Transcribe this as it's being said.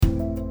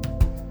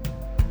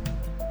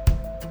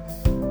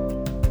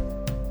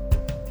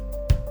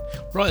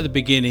Right at the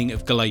beginning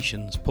of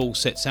Galatians, Paul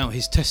sets out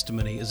his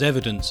testimony as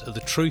evidence of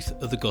the truth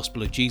of the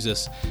gospel of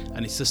Jesus,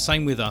 and it's the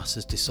same with us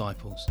as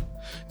disciples.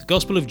 The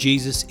gospel of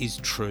Jesus is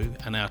true,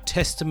 and our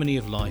testimony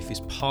of life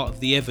is part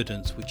of the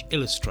evidence which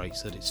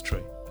illustrates that it's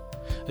true.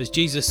 As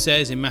Jesus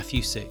says in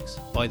Matthew 6,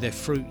 "By their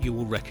fruit you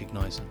will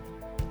recognise them."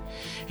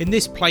 In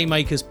this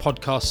Playmakers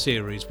podcast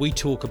series, we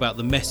talk about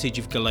the message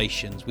of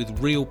Galatians with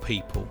real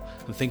people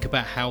and think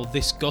about how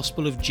this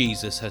gospel of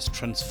Jesus has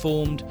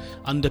transformed,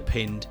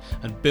 underpinned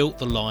and built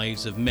the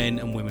lives of men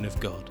and women of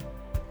God.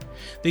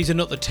 These are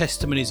not the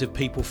testimonies of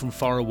people from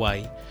far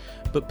away,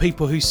 but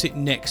people who sit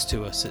next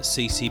to us at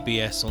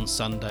CCBS on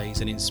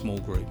Sundays and in small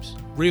groups.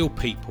 Real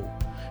people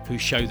who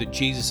show that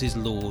Jesus is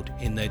Lord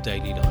in their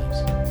daily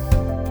lives.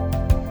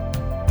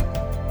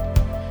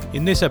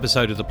 In this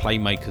episode of the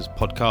Playmakers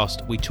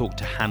podcast, we talk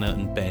to Hannah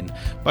and Ben.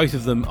 Both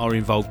of them are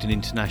involved in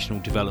international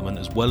development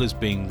as well as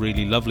being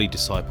really lovely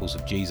disciples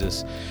of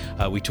Jesus.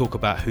 We talk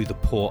about who the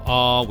poor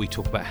are, we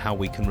talk about how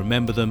we can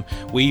remember them.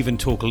 We even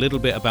talk a little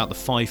bit about the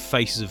 5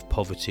 faces of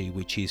poverty,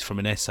 which is from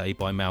an essay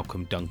by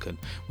Malcolm Duncan.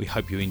 We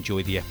hope you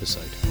enjoy the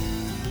episode.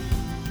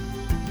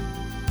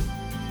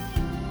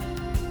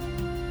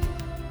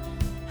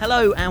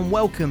 Hello and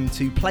welcome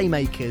to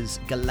Playmakers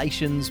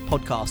Galatians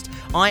podcast.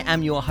 I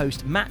am your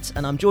host Matt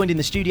and I'm joined in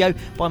the studio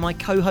by my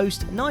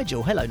co-host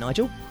Nigel. Hello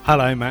Nigel.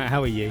 Hello Matt,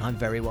 how are you? I'm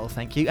very well,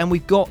 thank you. And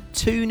we've got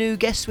 2 new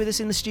guests with us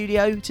in the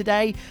studio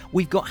today.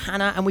 We've got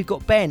Hannah and we've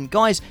got Ben.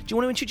 Guys, do you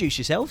want to introduce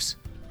yourselves?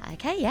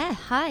 Okay, yeah.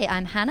 Hi,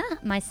 I'm Hannah.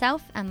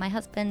 Myself and my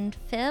husband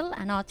Phil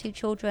and our 2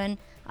 children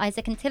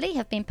Isaac and Tilly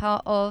have been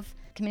part of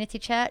Community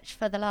Church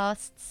for the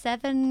last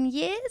 7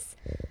 years,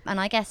 and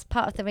I guess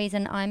part of the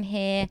reason I'm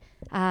here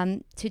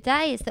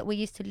today is that we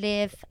used to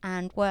live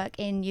and work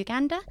in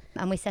Uganda,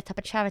 and we set up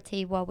a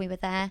charity while we were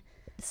there,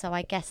 so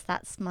I guess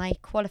that's my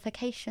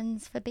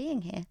qualifications for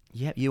being here.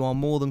 Yep, you are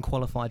more than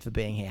qualified for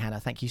being here, Hannah.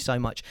 Thank you so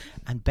much.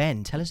 And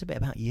Ben, tell us a bit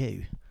about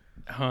you.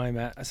 Hi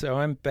Matt, so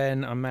I'm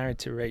Ben, I'm married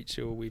to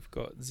Rachel, we've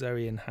got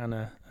Zoe and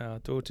Hannah, our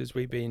daughters.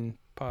 We've been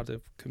part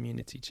of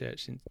Community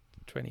Church since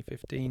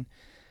 2015.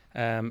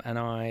 And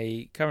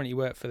I currently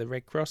work for the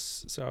Red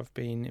Cross, so I've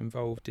been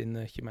involved in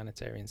the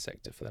humanitarian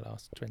sector for the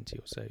last 20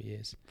 or so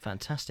years.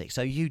 Fantastic.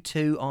 So you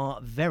 2 are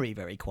very,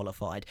 very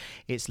qualified.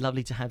 It's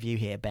lovely to have you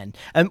here, Ben.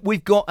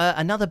 We've got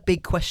another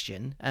big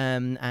question,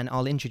 and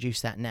I'll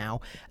introduce that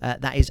now.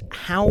 That is,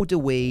 how do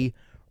we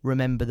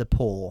remember the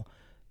poor?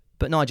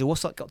 But Nigel,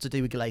 what's that got to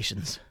do with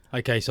Galatians?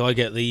 Okay, so I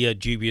get the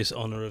dubious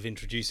honour of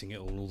introducing it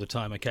all the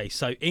time. Okay,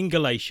 so in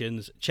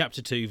Galatians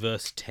chapter 2,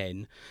 verse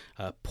 10,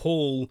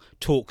 Paul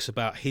talks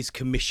about his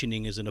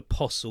commissioning as an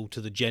apostle to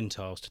the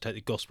Gentiles, to take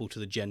the gospel to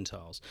the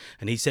Gentiles.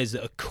 And he says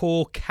that a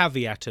core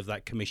caveat of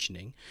that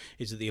commissioning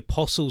is that the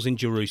apostles in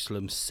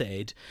Jerusalem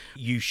said,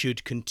 you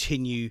should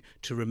continue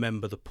to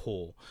remember the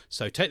poor.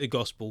 So take the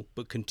gospel,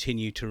 but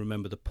continue to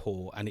remember the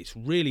poor. And it's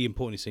really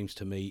important, it seems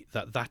to me,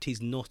 that that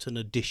is not an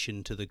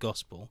addition to the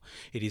gospel.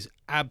 It is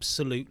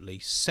absolutely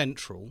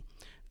central.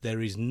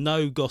 There is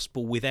no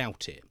gospel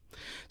without it.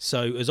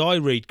 So as I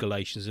read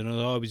Galatians and as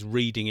I was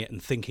reading it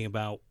and thinking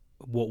about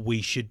what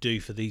we should do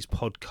for these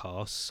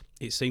podcasts,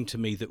 it seemed to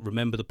me that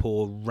Remember the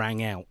Poor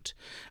rang out,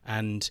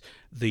 and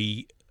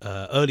the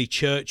early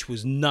church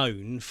was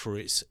known for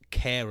its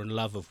care and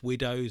love of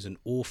widows and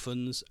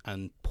orphans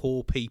and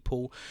poor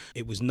people.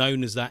 It was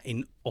known as that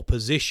in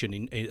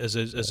opposition,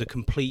 as a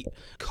complete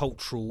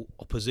cultural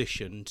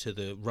opposition to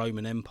the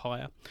Roman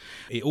Empire.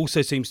 It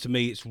also seems to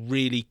me it's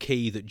really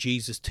key that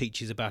Jesus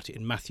teaches about it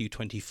in Matthew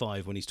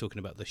 25 when he's talking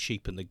about the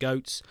sheep and the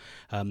goats.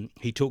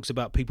 He talks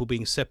about people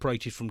being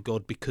separated from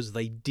God because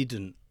they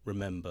didn't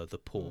remember the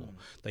poor.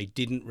 They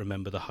didn't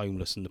remember the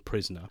homeless and the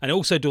prisoner. And it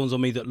also dawns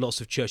on me that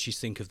lots of churches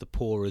think of the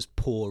poor as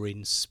poor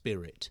in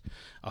spirit.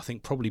 I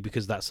think probably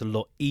because that's a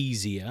lot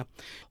easier.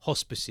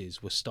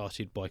 Hospices were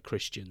started by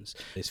Christians.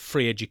 There's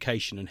free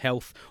education and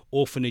health,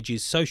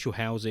 orphanages, social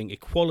housing,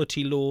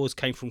 equality laws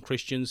came from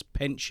Christians,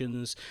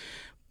 pensions.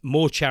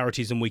 More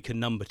charities than we can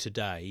number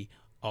today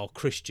are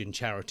Christian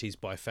charities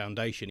by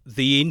foundation.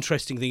 The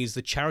interesting thing is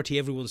the charity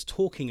everyone's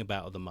talking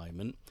about at the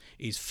moment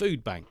is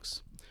food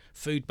banks.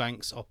 Food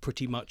banks are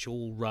pretty much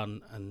all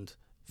run and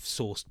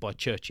sourced by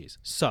churches.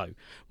 So,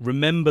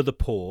 remember the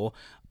poor.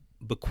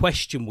 The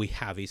question we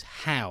have is,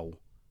 how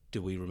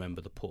do we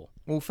remember the poor?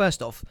 Well,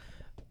 first off,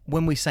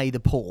 when we say the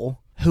poor,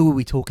 who are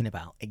we talking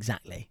about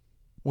exactly?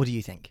 What do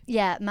you think?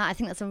 Yeah, Matt, I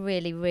think that's a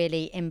really,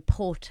 really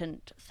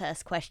important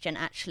first question,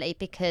 actually,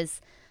 because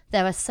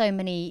there are so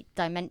many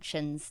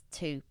dimensions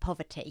to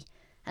poverty.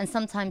 And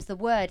sometimes the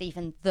word,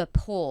 even the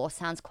poor,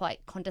 sounds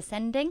quite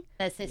condescending.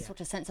 There's this sort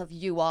of sense of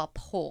you are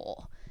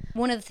poor.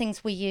 One of the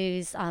things we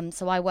use,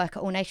 so I work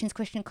at All Nations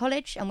Christian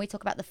College, and we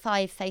talk about the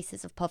 5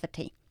 faces of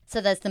poverty.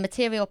 So there's the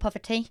material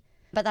poverty,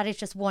 but that is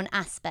just one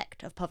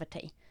aspect of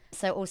poverty.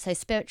 So also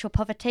spiritual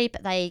poverty,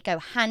 but they go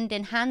hand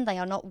in hand. They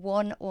are not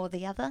one or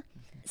the other.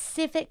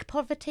 Civic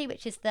poverty,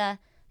 which is the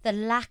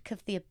lack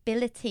of the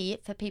ability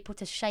for people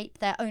to shape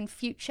their own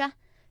future,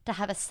 to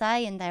have a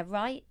say in their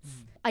rights.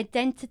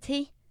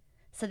 Identity.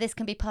 So this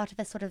can be part of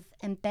a sort of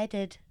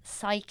embedded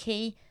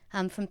psyche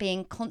from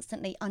being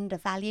constantly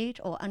undervalued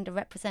or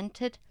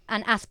underrepresented,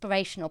 and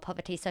aspirational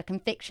poverty, so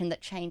conviction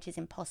that change is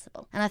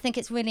impossible. And I think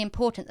it's really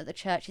important that the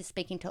church is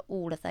speaking to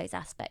all of those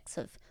aspects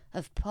of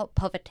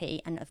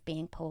poverty and of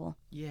being poor.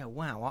 Yeah,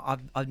 wow.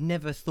 I've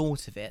never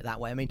thought of it that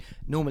way. I mean,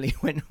 normally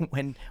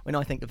when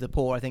I think of the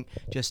poor, I think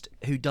just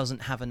who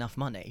doesn't have enough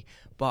money.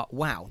 But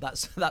wow,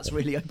 that's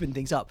really opened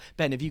things up.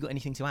 Ben, have you got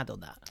anything to add on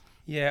that?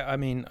 Yeah, I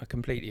mean, I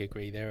completely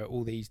agree. There are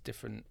all these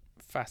different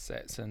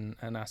facets and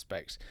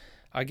aspects.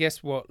 I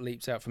guess what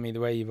leaps out for me, the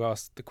way you've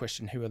asked the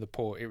question, who are the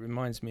poor, it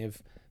reminds me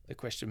of the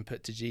question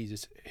put to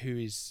Jesus, who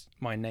is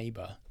my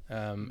neighbour?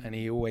 And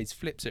he always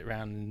flips it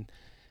around and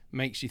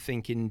makes you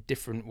think in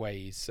different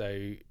ways.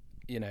 So,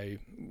 you know,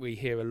 we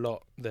hear a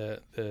lot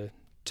the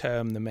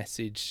term, the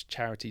message,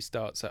 charity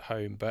starts at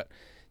home, but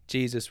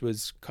Jesus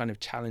was kind of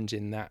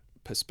challenging that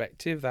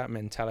perspective, that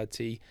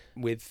mentality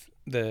with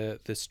the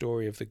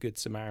story of the Good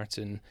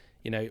Samaritan,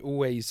 you know,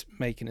 always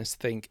making us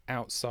think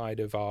outside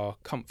of our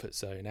comfort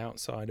zone,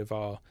 outside of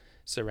our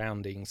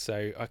surroundings.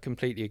 So I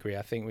completely agree.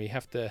 I think we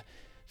have to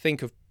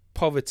think of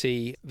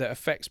poverty that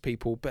affects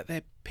people, but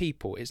they're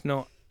people. It's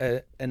not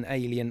an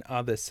alien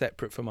other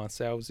separate from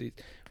ourselves.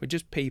 We're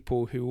just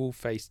people who all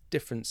face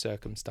different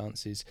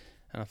circumstances.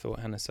 And I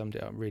thought Hannah summed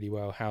it up really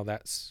well, how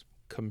that's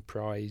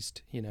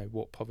comprised, you know,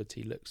 what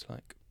poverty looks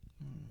like.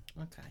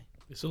 Okay.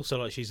 It's also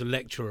like she's a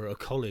lecturer at a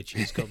college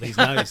who's got these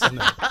notes,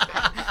 isn't it?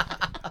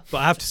 But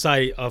I have to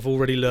say, I've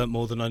already learnt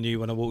more than I knew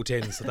when I walked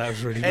in, so that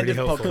was really, really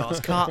helpful.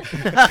 Podcast,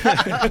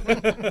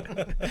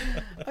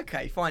 cut.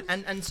 Okay, fine.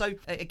 And so,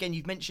 again,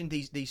 you've mentioned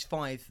these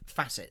 5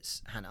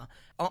 facets, Hannah.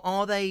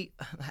 Are they,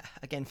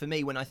 again, for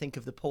me, when I think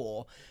of the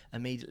poor,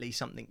 immediately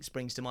something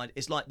springs to mind.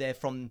 It's like they're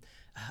from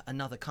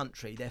another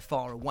country. They're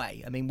far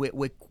away. I mean,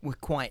 we're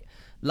quite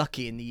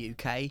lucky in the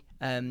UK,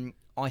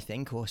 I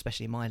think, or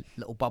especially in my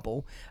little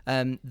bubble,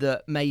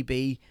 that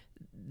maybe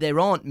there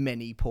aren't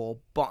many poor,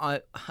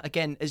 but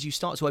again, as you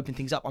start to open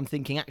things up, I'm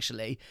thinking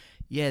actually,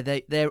 yeah,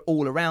 they're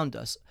all around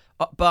us.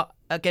 But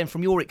again,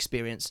 from your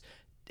experience,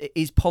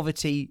 is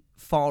poverty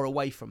far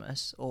away from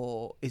us,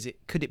 or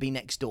could it be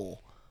next door?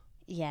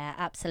 Yeah,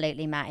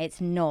 absolutely, Matt.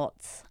 It's not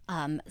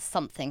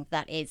something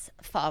that is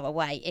far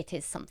away. It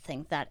is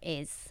something that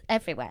is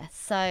everywhere.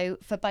 So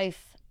for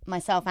both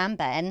myself and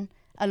Ben,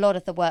 a lot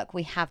of the work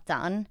we have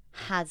done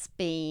has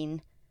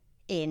been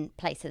in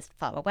places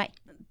far away.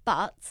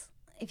 But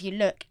if you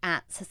look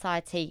at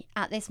society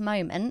at this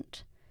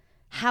moment,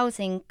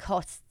 housing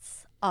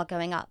costs are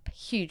going up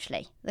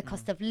hugely. The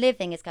cost of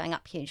living is going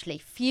up hugely.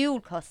 Fuel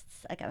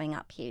costs are going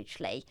up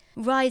hugely.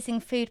 Rising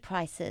food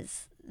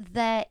prices.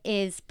 There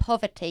is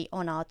poverty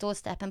on our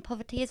doorstep, and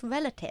poverty is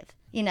relative.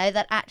 You know,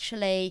 that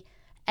actually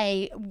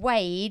a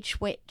wage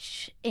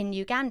which in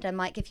Uganda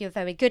might give you a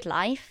very good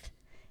life,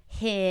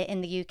 here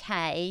in the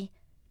UK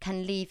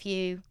can leave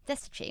you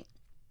destitute.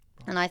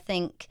 And I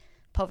think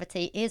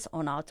poverty is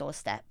on our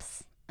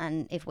doorsteps.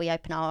 And if we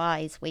open our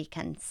eyes, we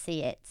can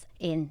see it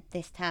in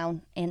this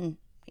town, in,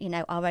 you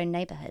know, our own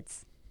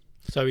neighbourhoods.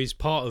 So is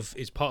part of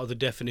the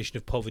definition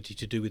of poverty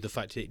to do with the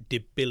fact that it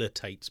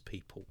debilitates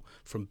people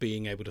from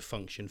being able to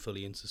function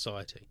fully in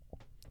society?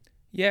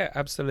 Yeah,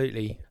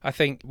 absolutely. I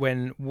think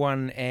when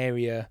one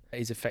area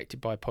is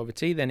affected by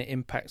poverty, then it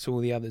impacts all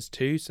the others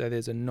too. So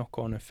there's a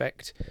knock-on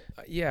effect.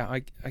 Yeah,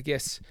 I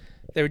guess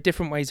there are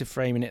different ways of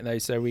framing it though.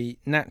 So we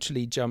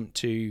naturally jump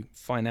to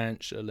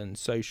financial and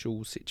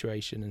social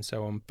situation and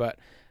so on. But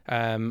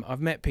I've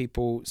met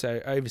people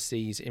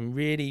overseas in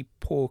really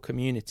poor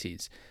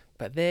communities,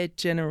 but their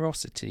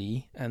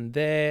generosity and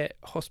their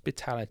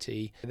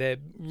hospitality, they're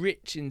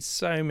rich in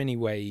so many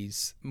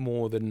ways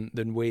more than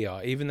we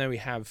are. Even though we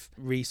have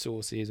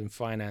resources and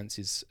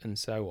finances and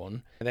so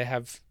on, they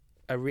have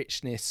a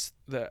richness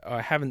that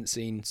I haven't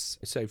seen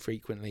so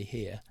frequently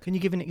here. Can you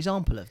give an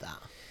example of that?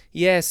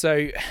 Yeah,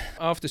 so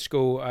after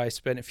school, I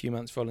spent a few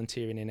months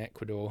volunteering in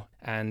Ecuador,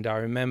 and I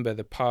remember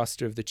the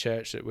pastor of the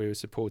church that we were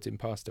supporting,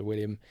 Pastor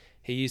William,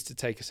 he used to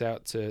take us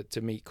out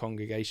to meet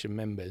congregation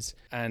members,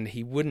 and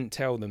he wouldn't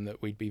tell them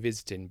that we'd be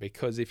visiting,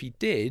 because if he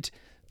did,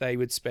 they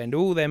would spend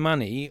all their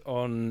money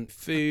on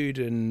food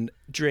and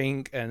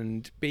drink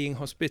and being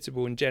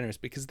hospitable and generous,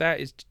 because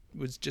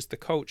was just the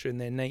culture and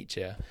their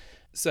nature.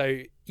 So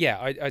yeah,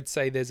 I'd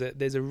say there's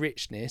a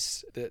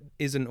richness that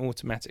isn't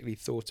automatically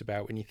thought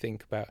about when you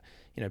think about,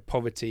 you know,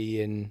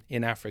 poverty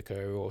in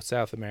Africa or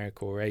South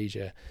America or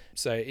Asia.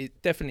 So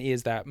it definitely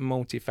is that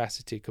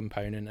multifaceted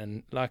component.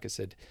 And like I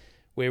said,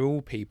 we're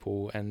all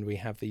people and we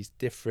have these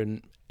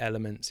different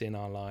elements in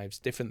our lives,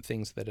 different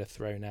things that are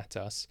thrown at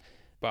us.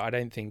 But I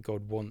don't think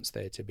God wants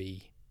there to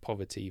be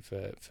poverty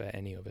for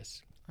any of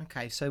us.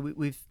 Okay, so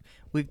we've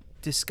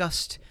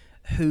discussed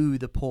who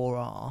the poor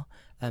are,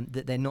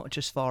 that they're not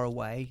just far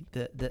away,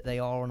 that they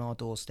are on our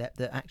doorstep,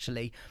 that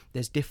actually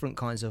there's different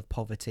kinds of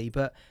poverty.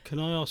 But can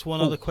I ask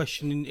one other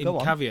question in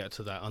caveat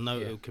to that? I know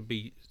it could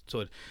be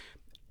sort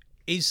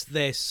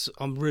of,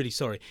 I'm really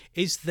sorry,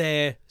 is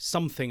there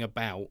something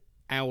about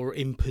our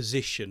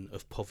imposition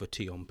of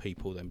poverty on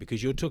people then?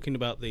 Because you're talking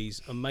about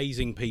these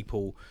amazing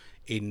people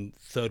in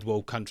third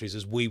world countries,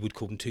 as we would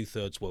call them,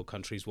 2/3 world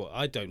countries. Well,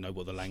 I don't know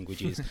what the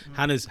language is.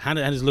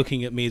 Hannah's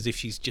looking at me as if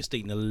she's just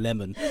eaten a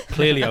lemon.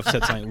 Clearly I've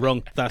said something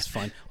wrong. That's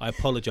fine. I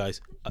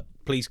apologise.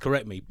 Please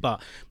correct me.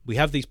 But we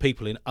have these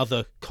people in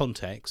other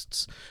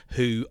contexts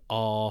who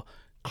are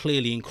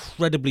clearly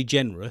incredibly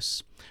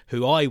generous,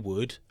 who I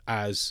would,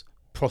 as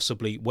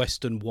possibly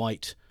Western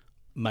white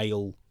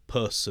male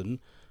person,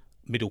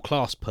 middle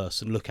class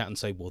person, look at and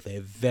say, well,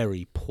 they're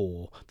very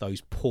poor,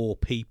 those poor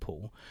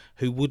people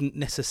who wouldn't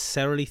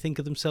necessarily think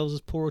of themselves as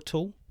poor at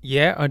all.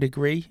 Yeah, I'd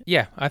agree.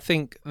 Yeah, I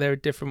think there are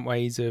different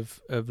ways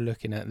of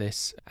looking at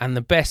this, and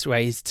the best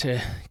way is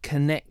to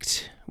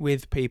connect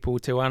with people,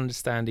 to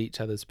understand each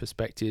other's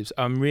perspectives.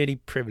 I'm really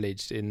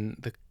privileged in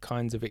the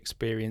kinds of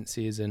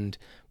experiences and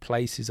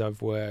places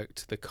I've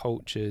worked, the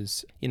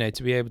cultures,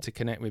 to be able to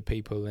connect with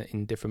people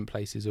in different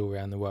places all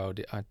around the world.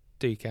 I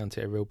do count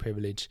it a real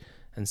privilege,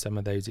 and some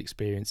of those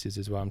experiences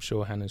as well. I'm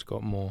sure Hannah's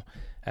got more.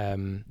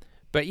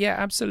 But yeah,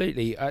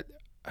 absolutely.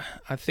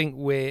 I think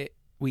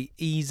we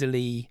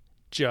easily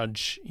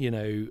judge,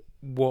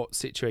 what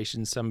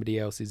situation somebody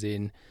else is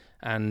in.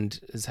 And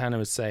as Hannah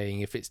was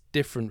saying, if it's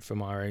different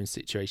from our own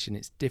situation,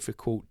 it's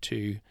difficult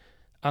to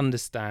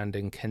understand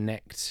and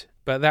connect.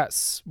 But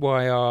that's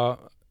why our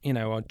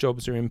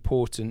jobs are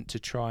important, to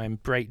try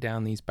and break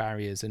down these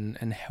barriers and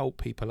help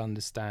people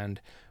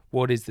understand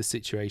what is the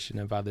situation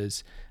of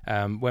others.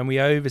 When we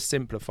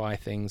oversimplify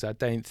things, I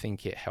don't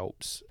think it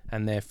helps.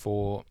 And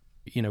therefore,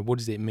 what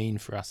does it mean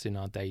for us in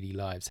our daily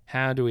lives?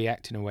 How do we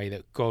act in a way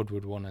that God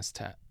would want us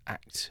to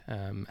act?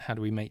 How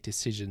do we make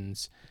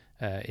decisions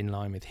in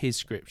line with his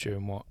scripture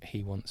and what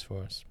he wants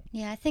for us?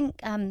 Yeah, I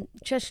think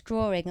just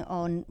drawing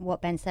on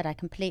what Ben said, I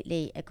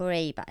completely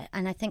agree.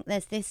 And I think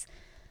there's this,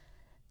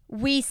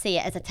 we see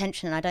it as a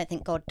tension, and I don't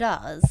think God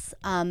does,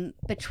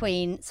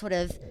 between sort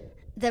of,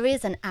 there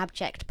is an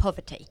abject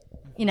poverty.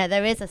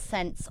 There is a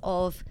sense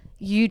of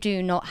you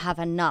do not have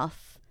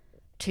enough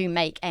to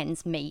make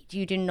ends meet.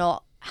 You do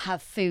not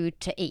have food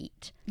to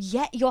eat,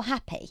 yet you're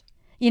happy.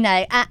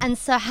 And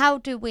so how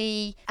do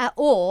we,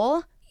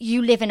 or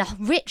you live in a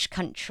rich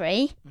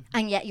country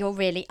and yet you're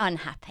really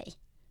unhappy.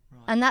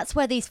 Right. And that's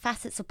where these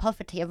facets of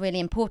poverty are really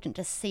important,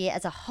 to see it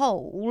as a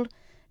whole,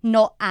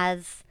 not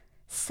as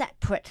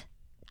separate,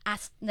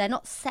 as they're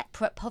not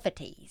separate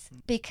poverties,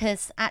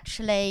 because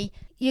actually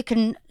you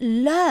can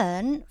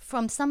learn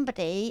from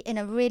somebody in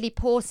a really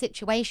poor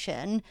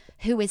situation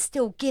who is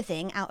still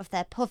giving out of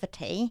their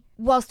poverty,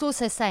 whilst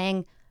also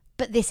saying,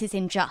 but this is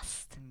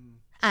unjust.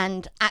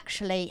 And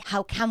actually,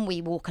 how can we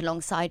walk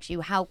alongside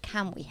you? How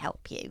can we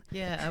help you?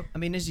 Yeah, I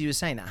mean, as you were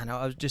saying that, Hannah,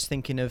 I was just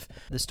thinking of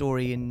the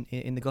story in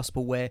the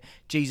gospel where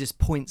Jesus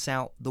points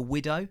out the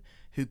widow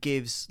who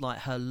gives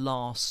like her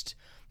last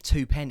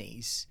 2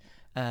 pennies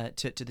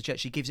to the church.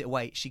 She gives it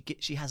away.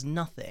 She has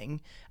nothing,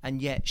 and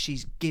yet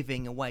she's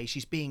giving away.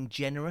 She's being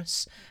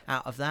generous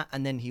out of that.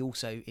 And then he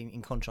also,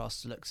 in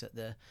contrast, looks at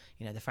the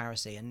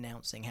Pharisee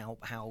announcing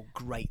how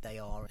great they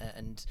are,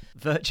 and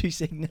virtue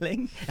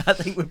signalling, I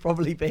think would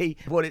probably be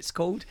what it's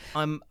called.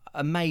 I'm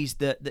amazed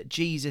that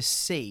Jesus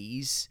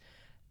sees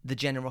the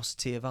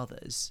generosity of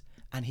others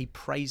and he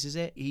praises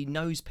it. He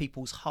knows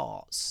people's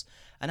hearts.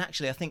 And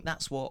actually, I think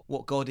that's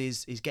what God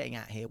is getting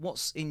at here.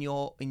 What's in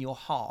your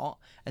heart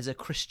as a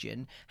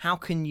Christian? How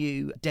can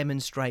you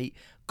demonstrate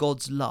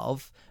God's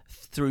love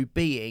through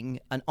being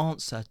an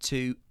answer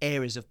to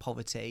areas of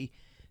poverty,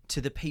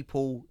 to the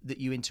people that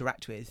you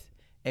interact with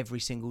every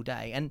single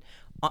day? And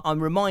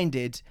I'm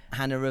reminded,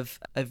 Hannah, of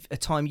a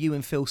time you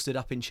and Phil stood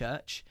up in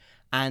church,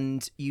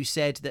 and you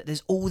said that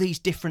there's all these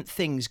different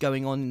things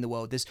going on in the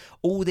world. There's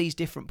all these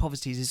different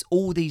poverties. There's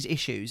all these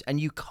issues, and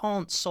you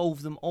can't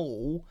solve them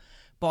all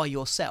by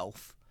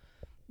yourself.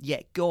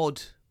 Yet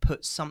God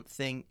puts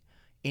something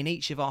in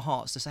each of our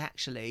hearts to say,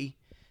 actually,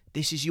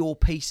 this is your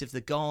piece of the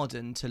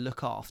garden to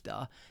look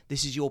after.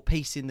 This is your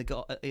piece of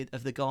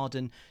the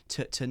garden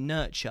to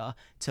nurture,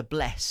 to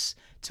bless,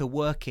 to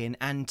work in,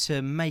 and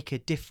to make a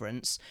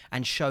difference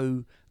and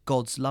show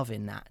God's love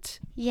in that.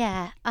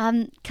 Yeah.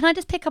 Can I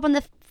just pick up on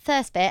the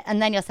first bit and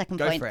then your second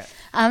point? Go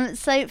for it.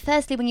 So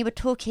firstly, when you were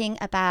talking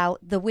about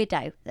the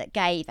widow that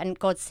gave and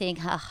God seeing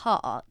her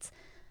heart,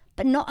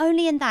 but not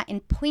only in that,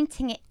 in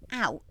pointing it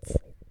out,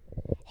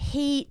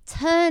 he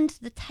turned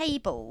the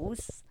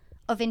tables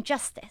of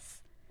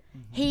injustice.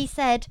 Mm-hmm. He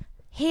said,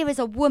 here is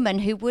a woman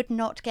who would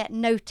not get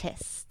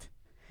noticed.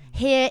 Mm-hmm.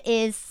 Here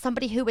is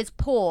somebody who is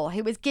poor,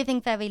 who is giving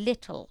very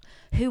little,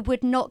 who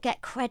would not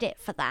get credit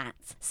for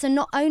that. So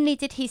not only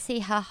did he see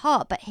her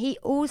heart, but he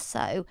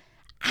also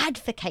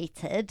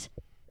advocated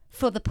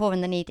for the poor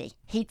and the needy.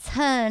 He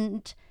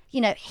turned...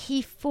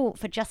 he fought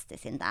for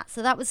justice in that.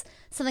 So that was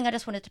something I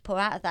just wanted to pour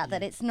out of that,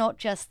 that it's not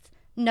just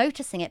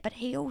noticing it, but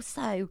he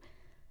also,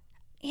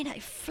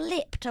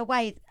 flipped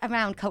away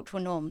around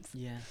cultural norms.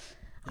 Yeah.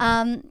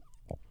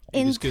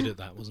 He was good at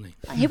that, wasn't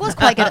he? He was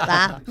quite good at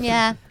that,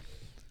 yeah.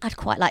 I'd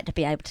quite like to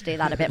be able to do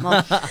that a bit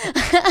more.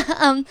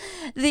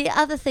 The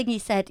other thing he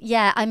said,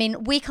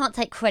 we can't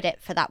take credit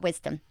for that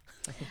wisdom.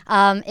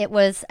 It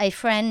was a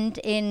friend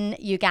in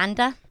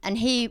Uganda, and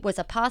he was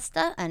a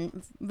pastor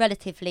and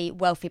relatively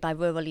wealthy by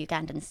rural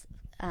Ugandan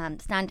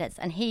standards.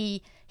 And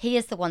he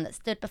is the one that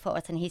stood before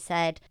us, and he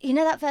said, you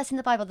know that verse in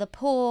the Bible, the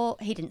poor,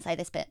 he didn't say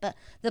this bit, but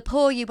the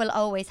poor you will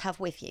always have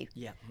with you.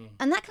 Yeah.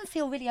 And that can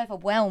feel really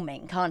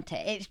overwhelming, can't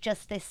it? It's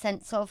just this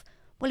sense of,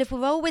 well, if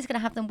we're always going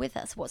to have them with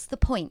us, what's the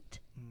point?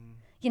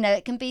 You know,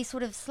 it can be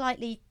sort of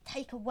slightly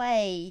take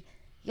away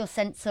your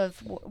sense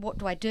of what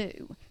do I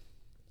do?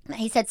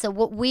 He said, so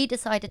what we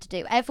decided to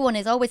do, everyone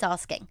is always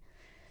asking.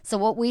 So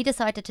what we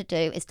decided to do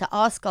is to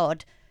ask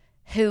God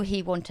who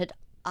he wanted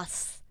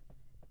us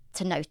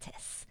to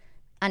notice.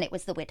 And it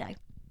was the widow.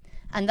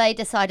 And they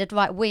decided,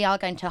 right, we are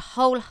going to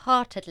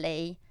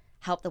wholeheartedly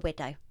help the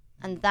widow.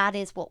 And that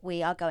is what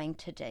we are going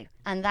to do.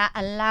 And that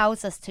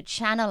allows us to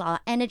channel our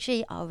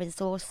energy, our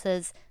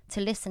resources, to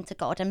listen to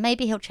God. And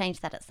maybe he'll change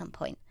that at some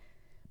point.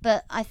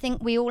 But I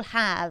think we all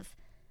have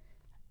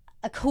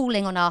a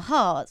calling on our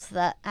hearts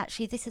that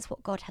actually this is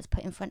what God has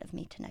put in front of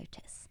me to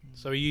notice.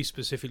 So are you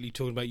specifically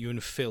talking about you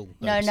and Phil?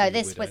 No,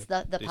 this was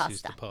the this pastor.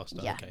 Is the pastor.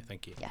 Yeah. Okay,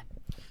 thank you. Yeah.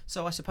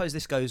 So I suppose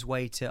this goes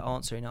way to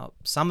answering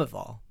some of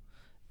our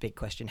big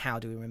question: how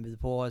do we remember the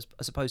poor?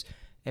 I suppose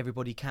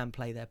everybody can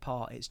play their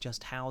part. It's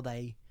just how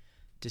they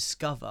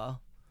discover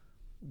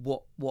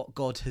what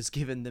God has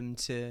given them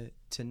to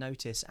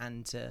notice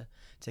and to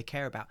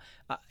care about.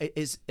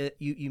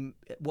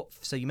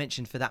 So you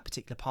mentioned for that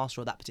particular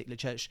pastor or that particular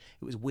church,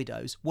 it was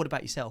widows. What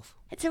about yourself?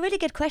 It's a really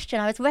good question.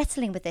 I was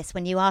wrestling with this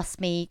when you asked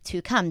me to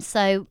come.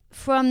 So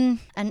from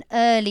an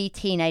early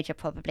teenager,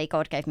 probably,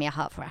 God gave me a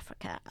heart for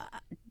Africa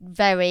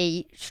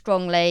very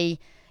strongly.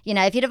 You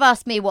know, if you'd have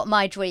asked me what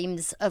my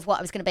dreams of what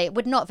I was going to be, it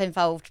would not have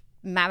involved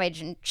marriage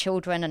and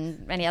children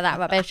and any of that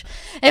rubbish.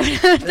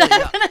 It would have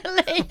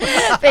definitely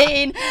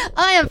been,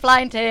 I am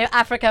flying to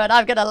Africa and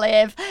I'm going to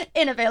live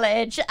in a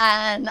village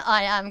and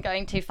I am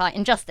going to fight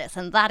injustice,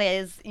 and that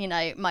is, you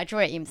know, my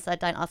dream. So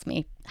don't ask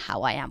me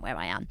how I am where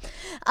I am.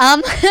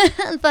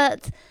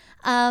 But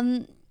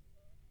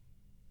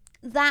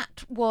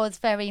that was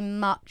very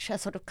much a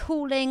sort of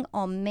calling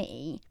on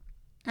me.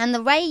 And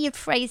the way you'd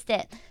phrased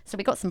it, so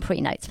we got some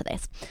pre-notes for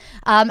this,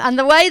 and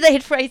the way they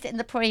had phrased it in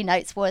the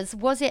pre-notes was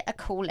it a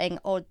calling,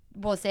 or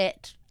was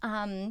it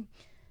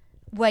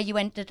where you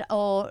ended,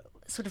 or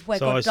sort of where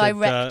God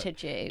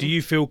directed you? Do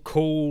you feel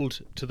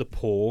called to the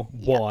poor?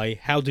 Why? Yep.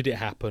 How did it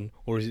happen?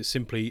 Or is it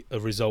simply a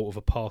result of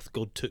a path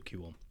God took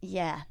you on?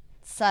 Yeah.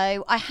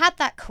 So I had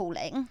that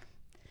calling,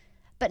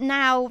 but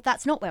now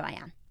that's not where I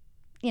am.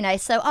 You know,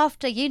 so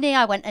after uni,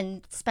 I went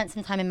and spent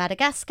some time in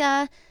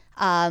Madagascar.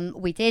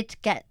 We did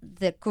get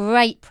the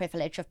great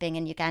privilege of being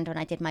in Uganda, and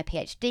I did my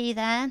PhD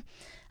there,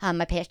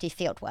 my PhD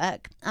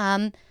fieldwork.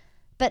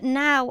 But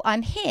now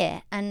I'm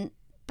here,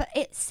 but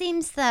it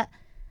seems that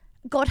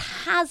God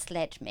has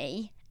led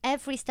me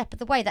every step of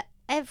the way, that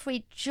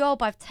every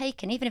job I've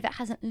taken, even if it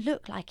hasn't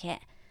looked like it,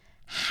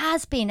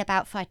 has been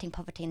about fighting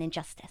poverty and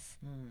injustice.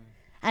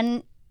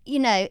 And, you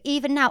know,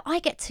 even now I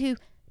get to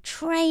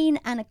train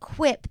and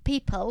equip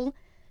people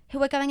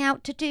who are going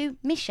out to do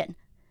mission.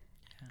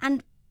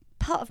 And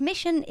part of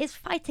mission is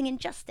fighting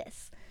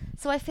injustice.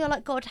 So I feel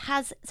like God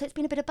has, so it's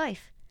been a bit of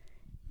both.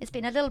 It's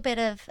been a little bit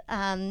of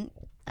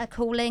a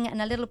calling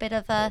and a little bit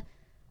of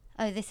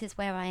this is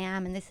where I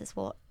am, and this is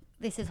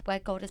where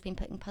God has been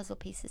putting puzzle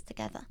pieces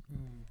together.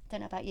 Don't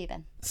know about you,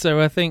 Ben. So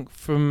I think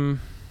for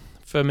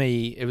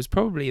me, it was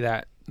probably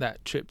that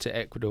trip to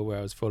Ecuador where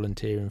I was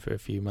volunteering for a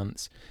few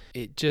months.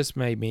 It just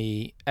made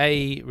me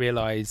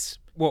realise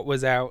what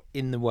was out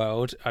in the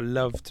world. I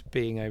loved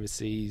being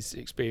overseas,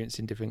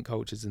 experiencing different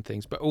cultures and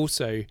things, but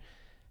also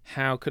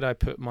how could I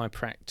put my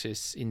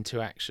practice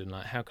into action?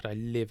 Like, how could I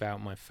live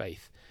out my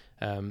faith?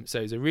 So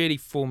it was a really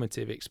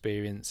formative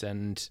experience.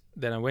 And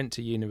then I went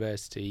to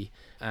university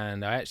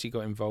and I actually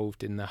got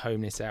involved in the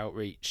homeless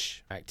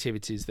outreach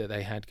activities that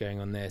they had going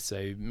on there.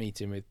 So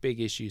meeting with big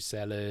issue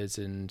sellers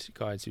and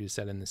guys who were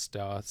selling the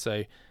Star.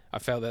 So I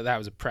felt that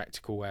was a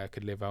practical way I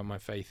could live out my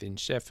faith in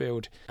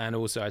Sheffield. And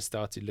also I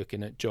started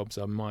looking at jobs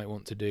I might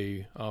want to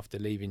do after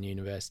leaving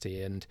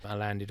university. And I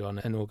landed on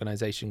an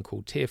organisation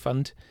called Tear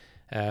Fund.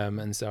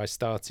 And so I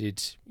started,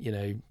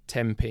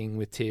 temping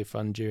with Tear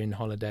Fund during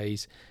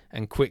holidays,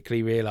 and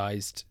quickly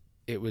realised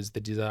it was the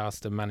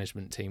disaster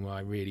management team where I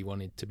really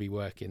wanted to be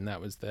working.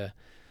 That was the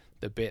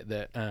bit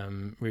that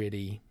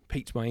really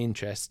piqued my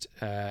interest.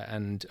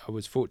 And I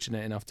was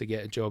fortunate enough to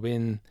get a job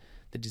in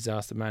the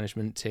disaster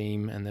management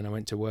team. And then I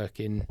went to work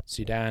in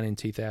Sudan in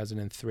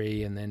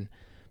 2003, and then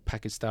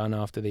Pakistan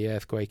after the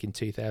earthquake in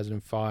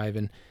 2005.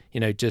 And,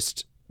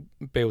 just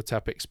built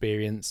up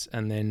experience.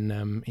 And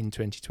then in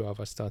 2012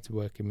 I started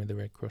working with the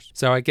Red Cross.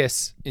 So I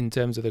guess in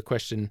terms of the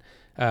question,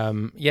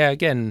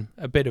 again,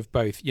 a bit of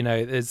both.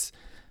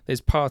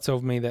 There's part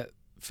of me that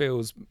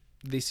feels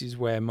this is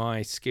where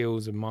my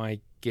skills and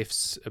my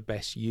gifts are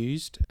best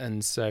used,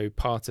 and so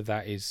part of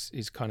that is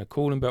kind of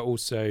calling, but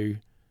also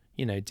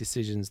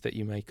decisions that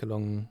you make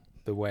along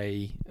the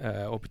way,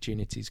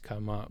 opportunities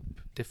come up,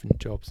 different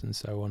jobs and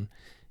so on.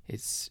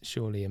 It's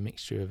surely a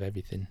mixture of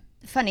everything.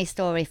 funny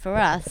story for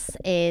us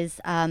is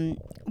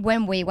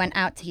when we went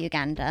out to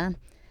Uganda,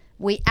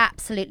 we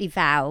absolutely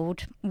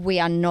vowed we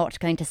are not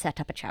going to set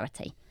up a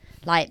charity.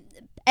 Like,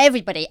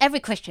 every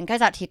Christian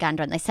goes out to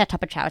Uganda and they set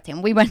up a charity,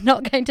 and we were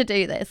not going to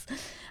do this.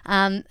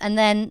 And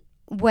then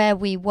where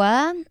we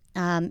were,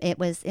 it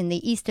was in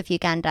the east of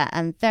Uganda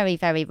and very,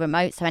 very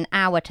remote, so an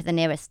hour to the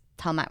nearest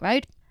tarmac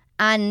road.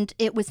 And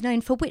it was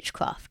known for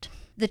witchcraft.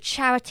 The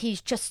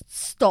charities just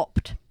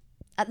stopped.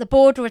 At the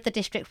border of the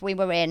district we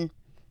were in,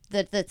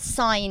 the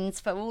signs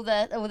for all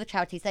the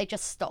charities, they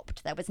just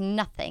stopped. There was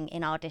nothing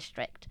in our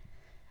district.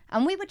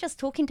 And we were just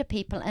talking to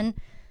people, and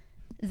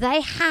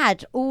they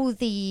had all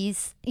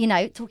these,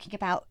 talking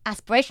about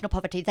aspirational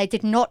poverty. They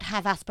did not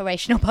have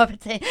aspirational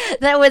poverty.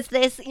 There was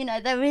this,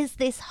 there is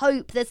this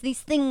hope. There's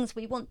these things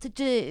we want to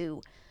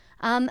do.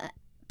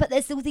 But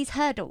there's all these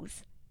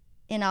hurdles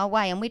in our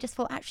way. And we just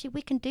thought, actually,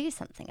 we can do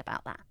something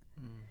about that.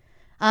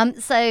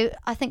 So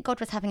I think God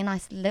was having a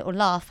nice little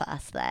laugh at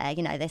us there.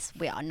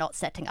 We are not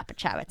setting up a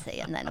charity.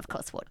 And then, of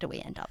course, what do we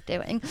end up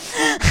doing?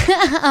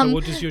 So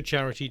what does your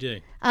charity do?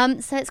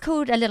 So it's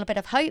called A Little Bit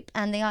of Hope.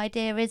 And the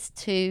idea is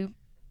to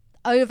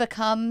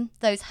overcome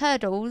those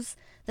hurdles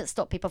that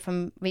stop people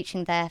from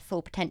reaching their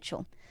full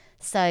potential.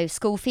 So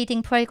school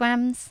feeding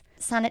programs,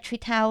 sanitary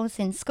towels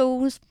in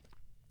schools,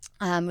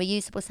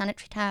 reusable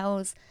sanitary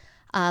towels,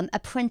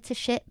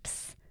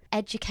 apprenticeships,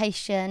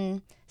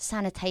 education,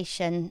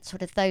 sanitation,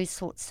 sort of those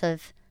sorts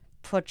of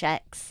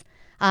projects.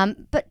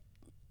 But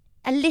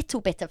a little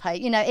bit of hope.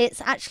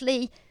 It's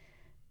actually,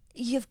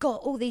 you've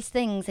got all these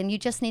things and you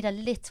just need a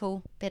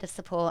little bit of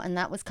support. And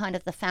that was kind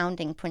of the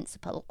founding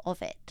principle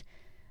of it.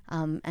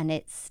 And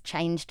it's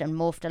changed and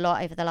morphed a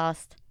lot over the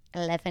last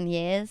 11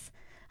 years.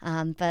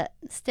 But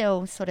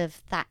still, sort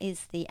of, that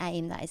is the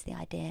aim, that is the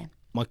idea.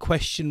 My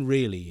question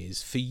really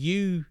is, for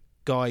you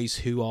guys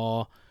who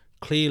are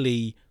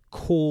clearly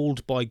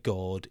called by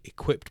God,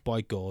 equipped by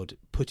God,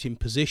 put in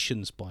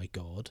positions by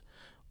God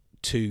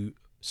to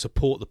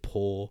support the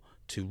poor,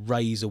 to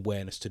raise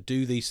awareness, to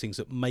do these things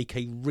that make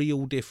a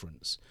real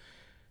difference.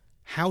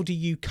 How do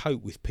you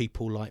cope with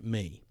people like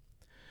me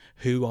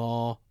who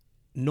are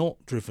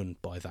not driven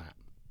by that?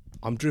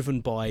 I'm driven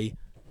by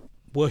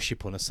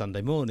worship on a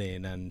Sunday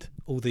morning and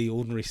all the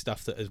ordinary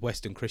stuff that as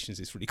Western Christians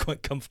it's really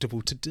quite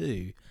comfortable to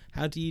do.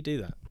 How do you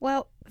do that?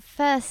 Well,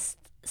 first,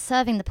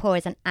 serving the poor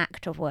is an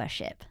act of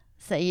worship.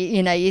 So,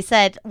 you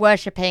said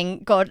worshipping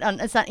God,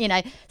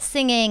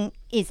 singing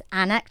is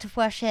an act of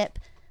worship,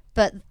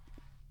 but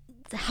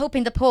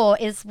helping the poor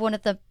is one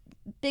of the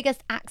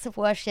biggest acts of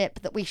worship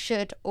that we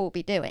should all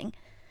be doing.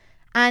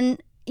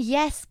 And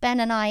yes, Ben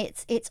and I,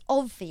 it's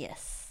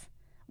obvious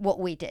what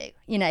we do.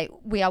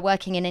 We are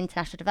working in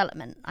international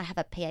development. I have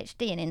a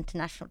PhD in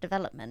international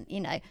development.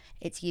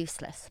 It's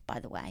useless, by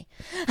the way.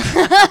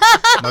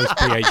 Most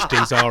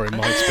PhDs are, in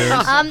my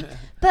experience.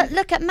 But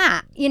look at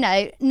Matt.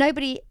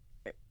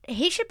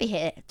 He should be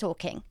here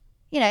talking.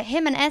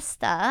 Him and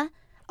Esther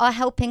are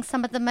helping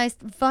some of the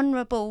most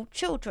vulnerable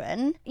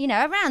children,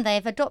 around.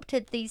 They've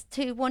adopted these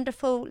two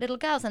wonderful little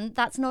girls, and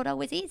that's not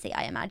always easy,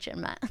 I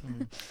imagine, Matt.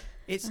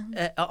 It's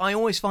I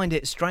always find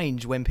it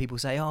strange when people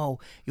say, "Oh,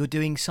 you're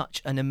doing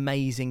such an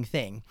amazing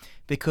thing,"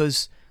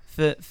 because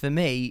for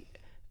me,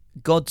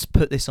 God's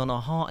put this on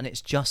our heart, and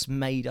it's just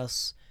made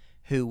us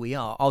who we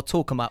are. I'll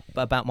talk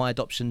about my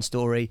adoption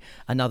story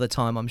another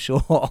time, I'm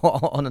sure,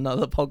 on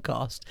another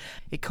podcast.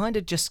 It kind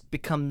of just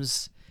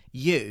becomes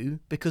you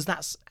because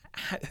that's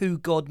who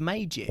God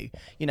made you.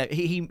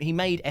 He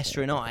made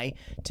Esther and I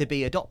to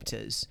be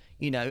adopters.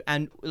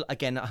 And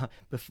again,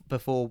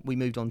 before we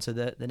moved on to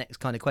the next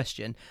kind of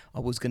question, I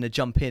was going to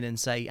jump in and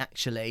say,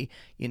 actually,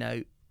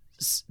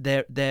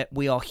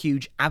 we are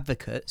huge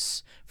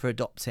advocates for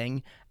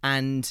adopting,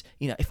 and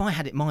if I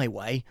had it my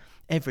way,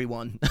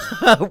 everyone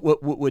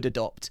would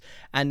adopt.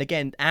 And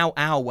again,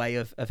 our way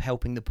of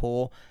helping the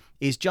poor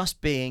is just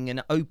being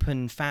an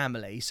open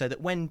family, so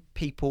that when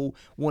people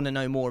want to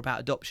know more about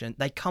adoption,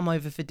 they come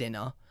over for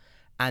dinner,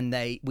 and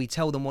we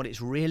tell them what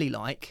it's really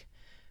like,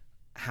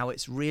 how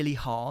it's really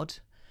hard,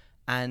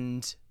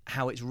 and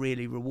how it's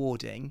really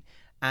rewarding,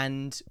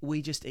 and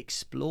we just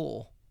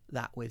explore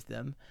that with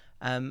them.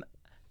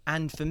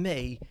 And for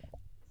me,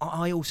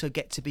 I also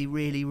get to be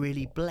really,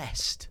 really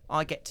blessed.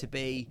 I get to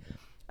be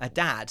a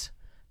dad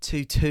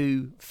to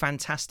two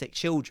fantastic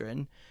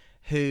children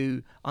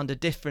who, under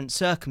different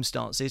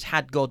circumstances,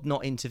 had God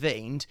not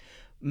intervened,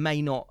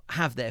 may not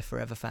have their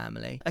forever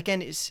family.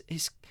 Again,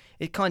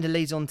 it kind of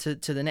leads on to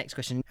the next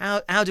question.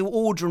 How do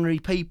ordinary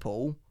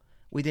people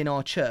within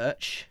our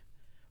church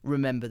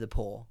remember the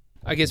poor?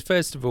 I guess,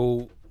 first of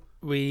all,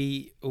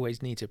 we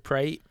always need to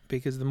pray,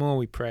 because the more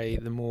we pray,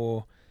 the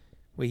more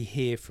we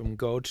hear from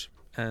God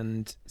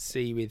and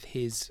see with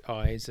his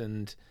eyes,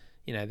 and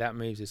that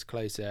moves us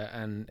closer,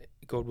 and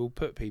God will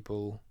put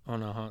people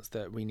on our hearts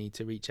that we need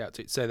to reach out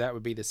to. So that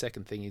would be the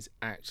second thing, is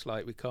act.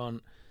 Like, we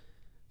can't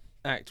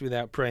act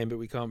without praying, but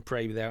we can't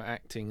pray without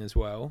acting as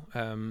well.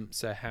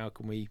 So how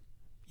can we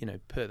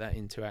put that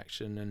into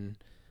action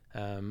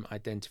and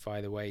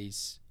identify the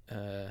ways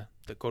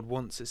that God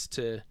wants us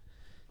to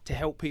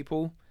help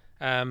people?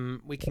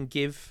 We can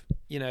give,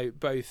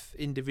 both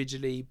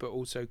individually but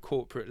also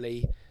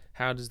corporately.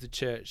 How does the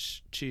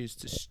church choose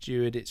to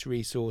steward its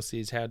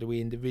resources? How do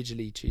we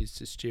individually choose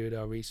to steward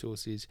our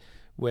resources?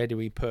 Where do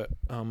we put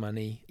our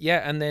money? Yeah,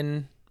 and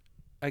then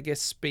I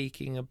guess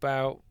speaking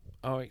about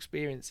our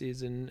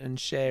experiences and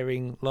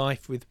sharing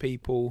life with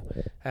people,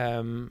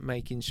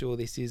 making sure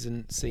this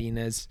isn't seen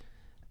as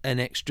an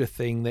extra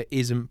thing that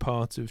isn't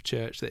part of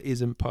church, that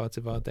isn't part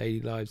of our daily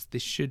lives.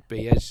 This should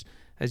be,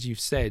 as you've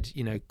said,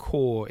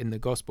 core in the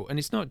gospel. And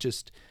it's not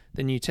just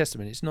the New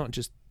Testament, it's not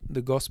just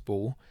the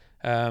gospel.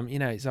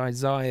 It's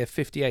Isaiah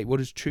 58. What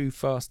does true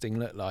fasting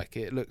look like?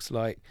 It looks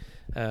like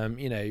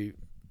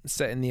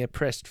setting the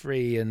oppressed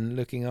free and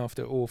looking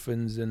after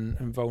orphans and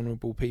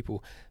vulnerable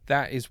people.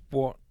 That is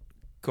what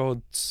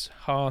God's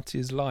heart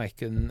is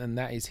like, and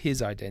that is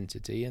his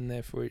identity, and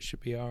therefore it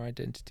should be our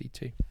identity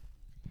too.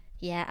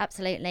 Yeah,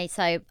 absolutely.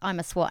 So I'm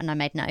a SWAT and I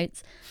made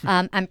notes.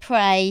 And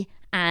pray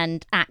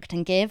and act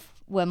and give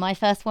were my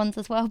first ones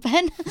as well,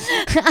 Ben.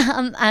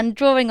 And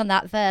drawing on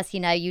that verse,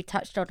 you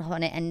touched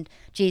on it, and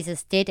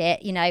Jesus did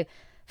it,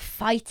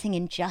 fighting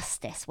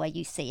injustice where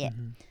you see it.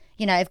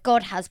 Mm-hmm. If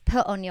God has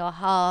put on your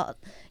heart,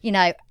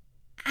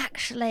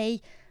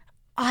 actually,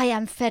 I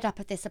am fed up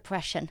of this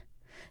oppression.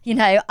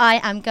 I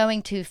am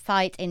going to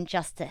fight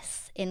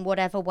injustice in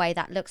whatever way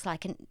that looks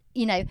like. And,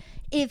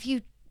 if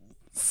you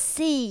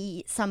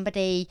see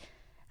somebody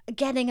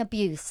getting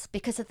abuse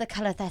because of the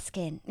colour of their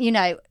skin,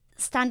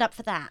 stand up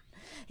for that.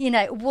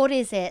 What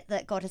is it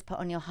that God has put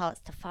on your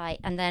hearts to fight?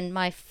 And then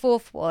my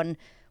fourth one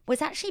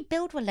was actually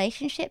build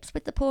relationships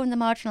with the poor and the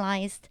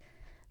marginalised.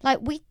 Like,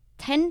 we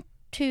tend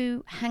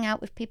to hang out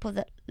with people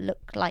that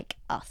look like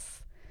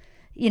us.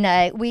 We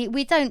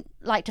don't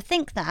like to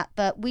think that,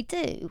 but we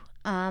do.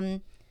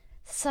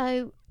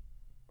 So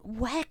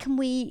where can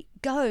we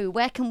go?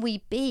 Where can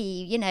we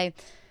be?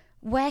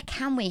 Where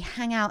can we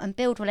hang out and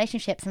build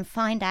relationships and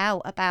find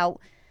out about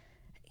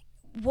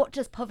what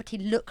does poverty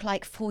look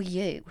like for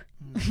you?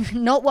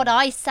 Not what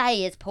I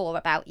say is poor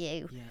about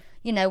you.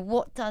 Yeah.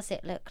 What does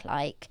it look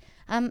like?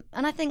 And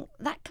I think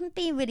that can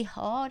be really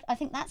hard. I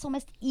think that's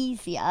almost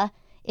easier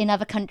in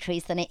other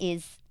countries than it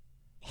is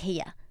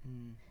here.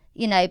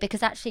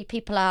 Because actually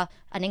people are,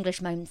 an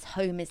Englishman's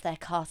home is their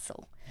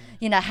castle.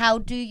 How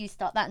do you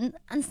start that?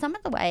 And some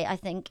of the way, I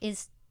think,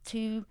 is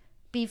to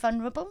be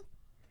vulnerable.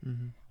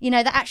 Mm-hmm.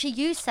 That actually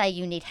you say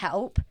you need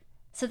help.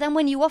 So then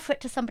when you offer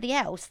it to somebody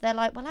else, they're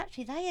like, well,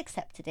 actually, they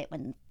accepted it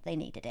when they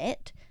needed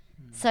it.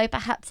 So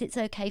perhaps it's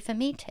okay for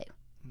me too.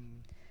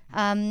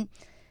 And,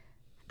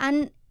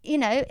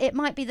 it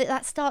might be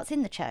that starts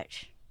in the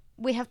church.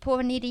 We have poor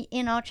and needy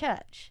in our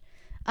church.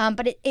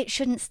 But it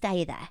shouldn't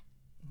stay there.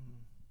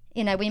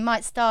 We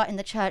might start in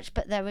the church,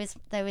 but there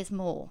is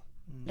more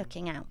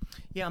looking out.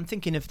 Yeah, I'm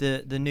thinking of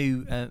the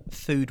new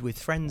Food with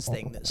Friends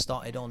thing that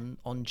started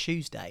on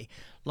Tuesday.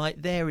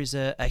 Like, there is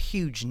a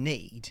huge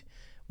need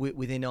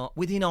within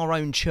our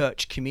own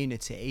church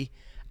community,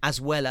 as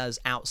well as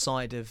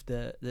outside of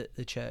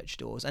the church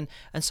doors, and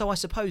so I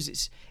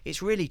suppose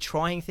it's really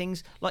trying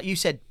things, like you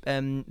said,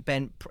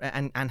 Ben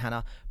and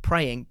Hannah,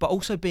 praying, but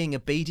also being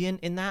obedient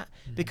in that,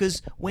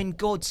 because when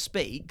God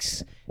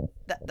speaks,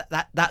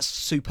 that's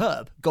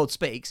superb. God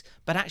speaks,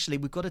 but actually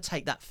we've got to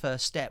take that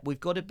first step. We've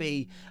got to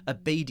be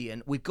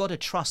obedient. We've got to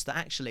trust that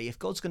actually, if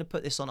God's going to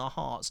put this on our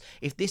hearts,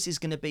 if this is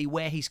going to be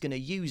where he's going to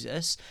use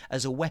us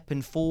as a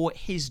weapon for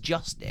his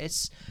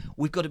justice,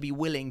 we've got to be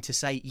willing to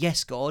say,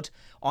 yes, God,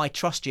 I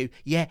trust you.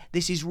 Yeah,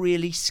 this is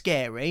really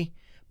scary,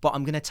 but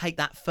I'm going to take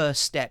that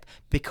first step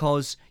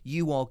because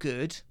you are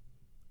good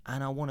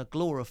and I want to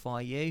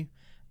glorify you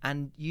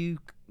and you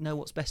know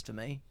what's best for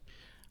me.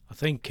 I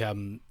think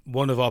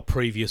one of our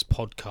previous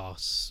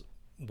podcasts,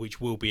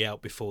 which will be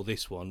out before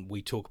this one,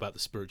 we talk about the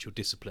spiritual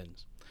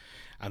disciplines.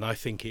 And I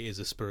think it is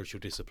a spiritual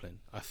discipline.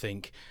 I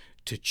think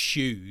to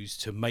choose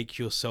to make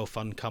yourself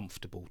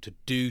uncomfortable, to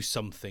do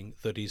something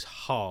that is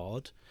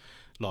hard,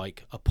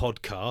 like a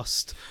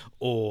podcast,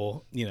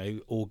 or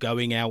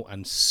going out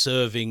and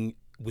serving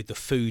with the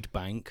food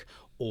bank,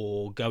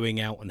 or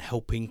going out and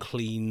helping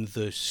clean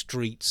the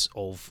streets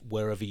of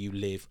wherever you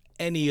live,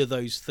 any of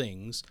those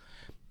things,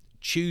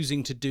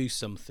 choosing to do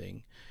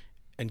something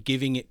and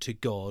giving it to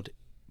God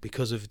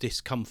because of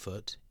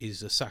discomfort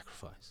is a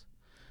sacrifice.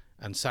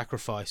 And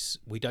sacrifice,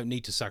 we don't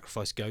need to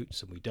sacrifice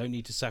goats and we don't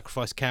need to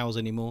sacrifice cows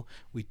anymore.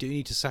 We do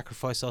need to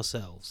sacrifice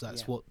ourselves.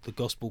 That's what the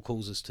gospel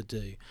calls us to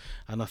do.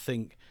 And I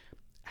think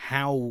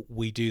how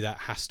we do that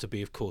has to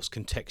be, of course,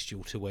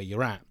 contextual to where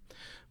you're at.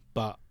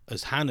 But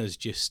as Hannah's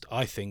just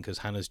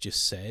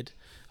said,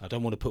 I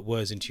don't want to put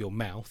words into your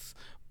mouth,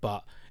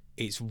 but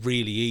it's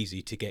really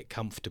easy to get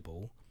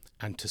comfortable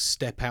and to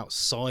step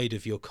outside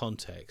of your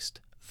context.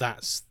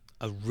 That's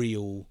a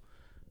real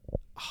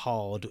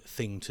hard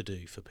thing to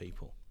do for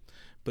people.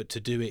 But to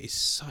do it is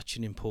such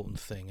an important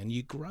thing, and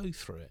you grow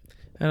through it.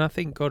 And I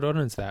think God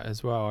honours that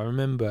as well. I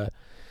remember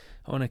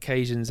on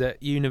occasions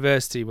at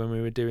university when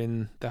we were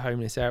doing the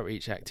homeless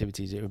outreach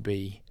activities, it would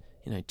be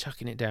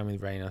chucking it down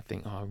with rain. I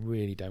think, I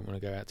really don't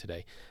want to go out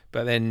today.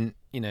 But then,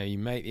 you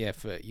make the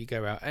effort, you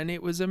go out, and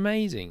it was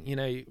amazing.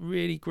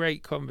 Really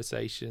great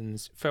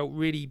conversations, felt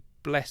really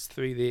blessed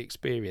through the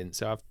experience.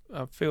 So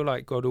I feel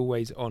like God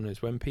always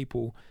honours when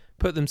people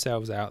put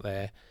themselves out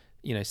there,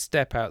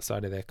 step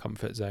outside of their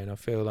comfort zone. I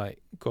feel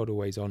like God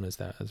always honours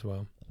that as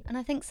well. And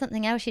I think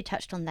something else you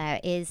touched on there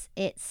is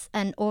it's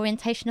an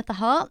orientation of the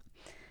heart.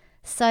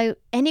 So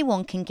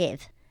anyone can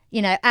give.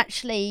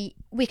 Actually,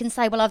 we can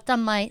say, well, I've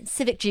done my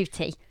civic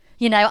duty.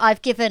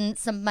 I've given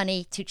some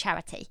money to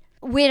charity.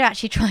 We're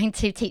actually trying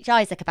to teach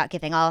Isaac about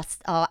giving, our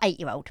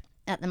 8-year-old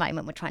at the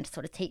moment. We're trying to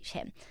sort of teach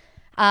him.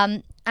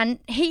 And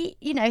he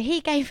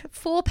gave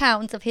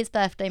 £4 of his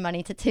birthday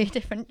money to 2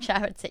 different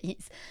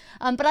charities.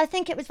 But I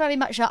think it was very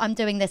much I'm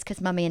doing this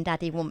because mummy and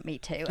daddy want me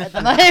to at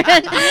the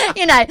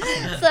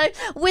moment, So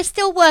we're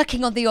still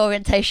working on the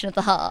orientation of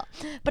the heart.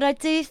 But I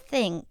do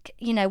think,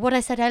 what I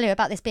said earlier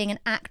about this being an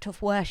act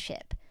of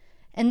worship,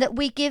 and that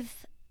we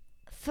give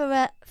for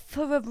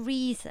a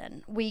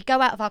reason. We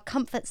go out of our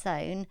comfort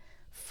zone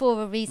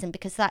for a reason,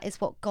 because that is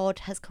what God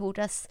has called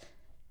us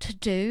to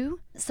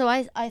do. So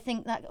I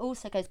think that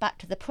also goes back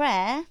to the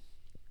prayer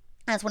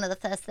as one of the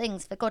first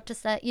things for God to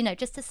say,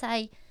 just to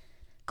say,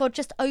 God,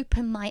 just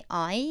open my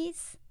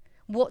eyes.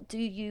 What do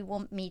you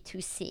want me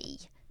to see?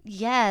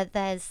 Yeah,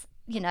 there's,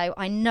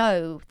 I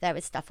know there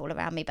is stuff all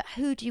around me, but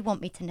who do you want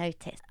me to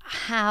notice?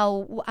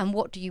 How and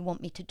what do you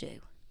want me to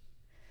do?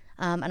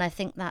 And I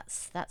think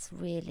that's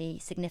really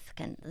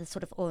significant. The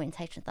sort of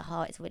orientation of the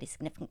heart is really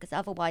significant, because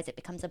otherwise it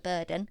becomes a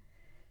burden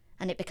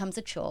and it becomes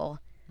a chore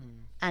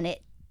and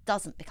it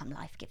doesn't become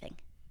life-giving.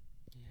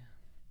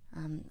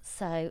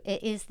 So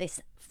it is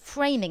this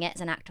framing it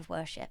as an act of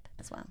worship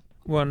as well.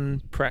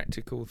 One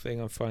practical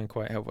thing I find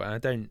quite helpful, and I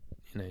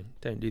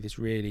don't do this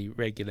really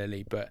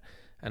regularly,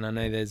 and I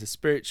know there's a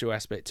spiritual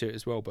aspect to it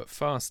as well, but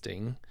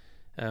fasting,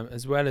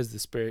 as well as the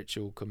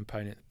spiritual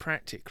component,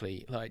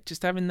 practically, like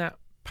just having that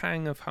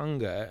pang of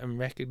hunger and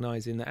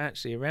recognizing that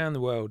actually around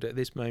the world at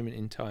this moment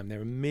in time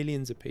there are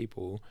millions of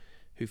people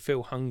who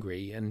feel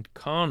hungry and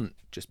can't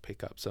just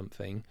pick up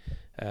something.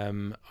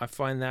 I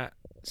find that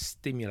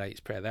stimulates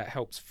prayer. That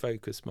helps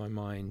focus my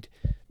mind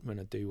when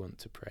I do want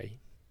to pray.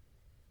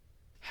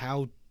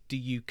 How do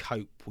you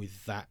cope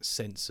with that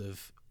sense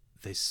of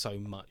there's so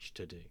much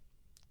to do?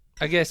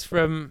 I guess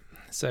from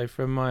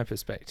my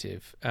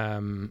perspective,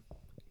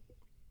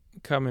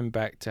 coming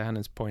back to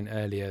Hannah's point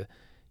earlier,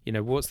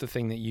 what's the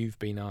thing that you've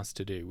been asked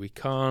to do? We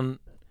can't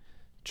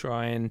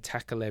try and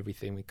tackle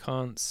everything. We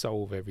can't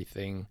solve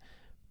everything.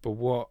 But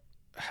what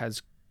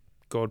has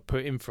God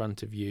put in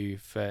front of you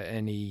for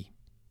any,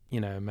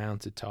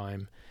 amount of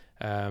time,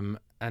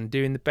 and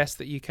doing the best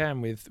that you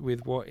can with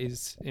what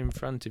is in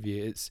front of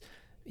you? It's,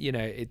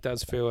 it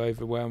does feel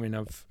overwhelming.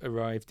 I've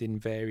arrived in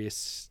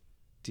various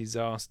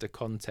disaster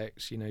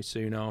contexts,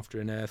 soon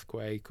after an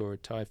earthquake or a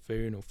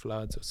typhoon or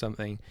floods or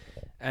something,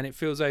 and it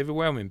feels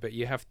overwhelming, but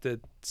you have to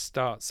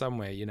start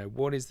somewhere.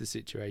 What is the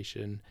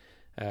situation?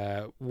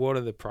 What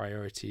are the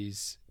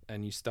priorities?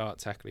 And you start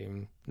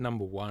tackling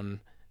number one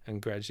and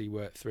gradually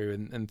work through,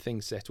 and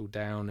things settle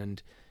down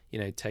and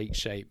take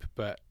shape.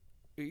 But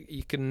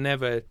you can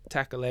never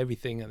tackle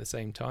everything at the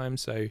same time.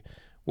 So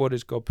what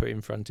has God put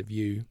in front of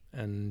you,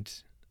 and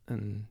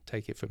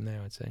take it from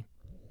there, I'd say.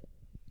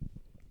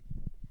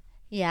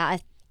 Yeah,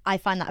 I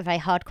find that a very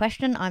hard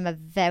question. I'm a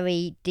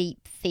very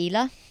deep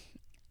feeler,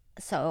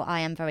 so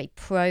I am very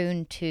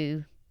prone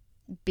to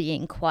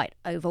being quite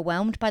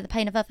overwhelmed by the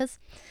pain of others,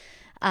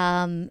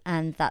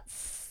 and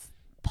that's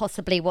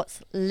possibly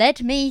what's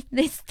led me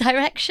this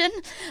direction,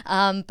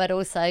 but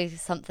also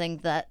something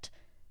that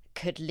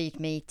could lead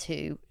me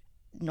to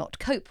not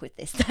cope with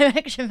this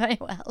direction very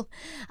well.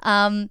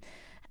 And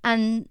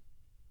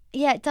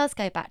yeah, it does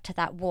go back to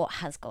that, what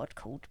has God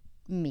called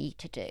me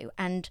to do?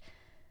 And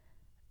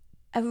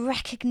a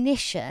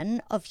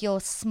recognition of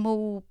your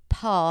small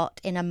part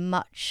in a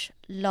much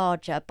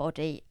larger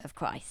body of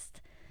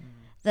Christ.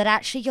 That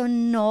actually you're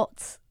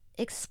not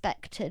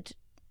expected.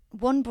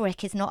 One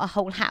brick is not a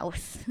whole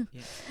house.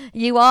 Yeah.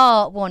 You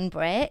are one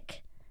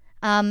brick.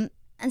 And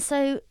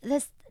so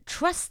there's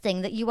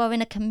trusting that you are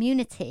in a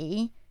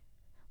community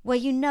where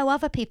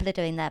other people are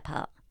doing their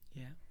part.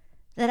 Yeah.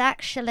 That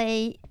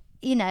actually,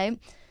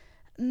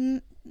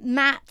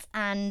 Matt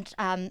and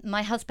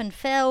my husband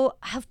Phil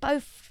have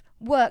both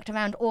worked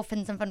around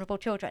orphans and vulnerable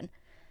children.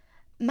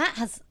 Matt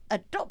has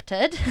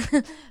adopted,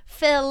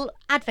 Phil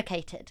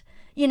advocated.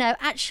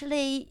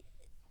 Actually,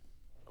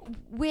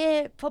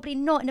 we're probably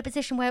not in a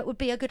position where it would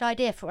be a good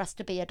idea for us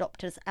to be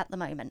adopters at the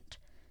moment.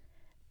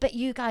 But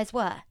you guys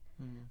were.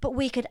 But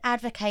we could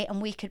advocate, and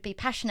we could be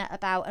passionate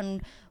about,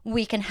 and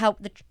we can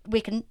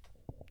we can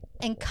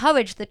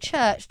encourage the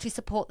church to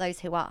support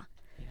those who are.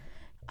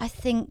 I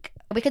think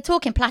we could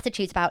talk in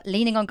platitudes about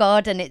leaning on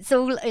God and it's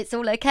all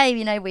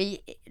okay,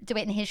 we do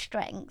it in his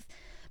strength.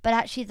 But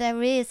actually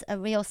there is a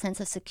real sense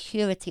of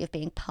security of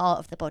being part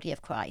of the body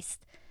of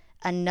Christ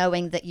and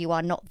knowing that you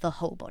are not the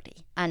whole body.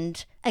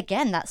 And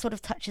again, that sort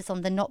of touches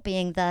on the not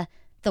being the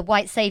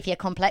white saviour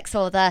complex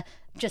or the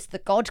just the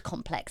God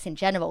complex in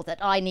general, that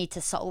I need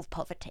to solve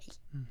poverty.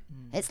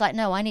 It's like,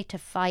 no, I need to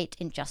fight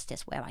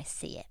injustice where I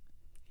see it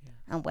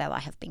and where I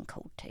have been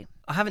called to.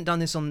 I haven't done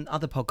this on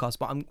other podcasts,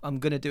 but I'm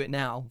going to do it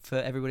now for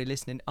everybody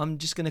listening. I'm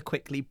just going to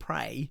quickly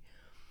pray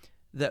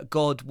that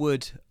God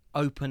would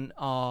open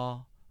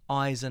our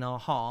eyes and our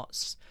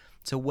hearts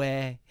to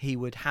where he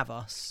would have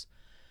us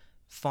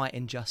fight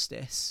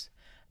injustice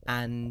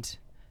and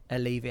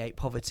alleviate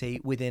poverty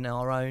within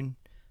our own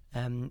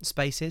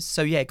spaces.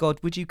 So yeah, God,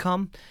 would you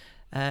come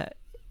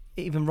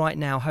even right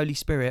now? Holy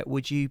Spirit,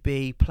 would you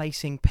be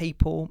placing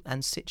people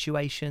and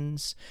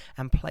situations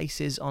and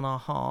places on our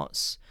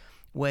hearts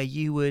where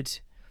you would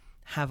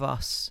have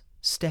us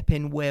step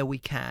in where we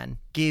can,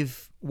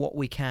 give what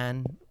we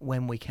can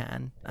when we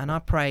can. And I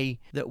pray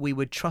that we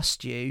would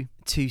trust you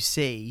to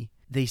see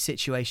these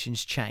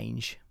situations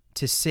change,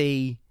 to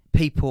see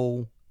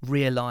people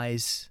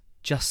realize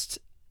just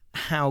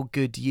how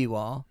good you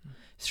are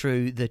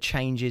through the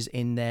changes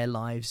in their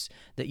lives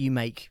that you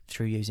make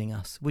through using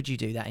us. Would you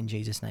do that in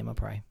Jesus' name, I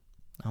pray.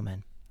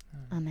 Amen.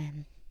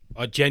 Amen.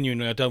 I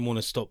don't want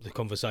to stop the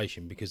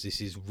conversation because this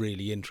is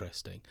really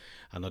interesting,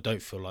 and I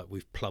don't feel like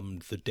we've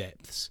plumbed the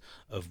depths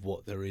of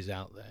what there is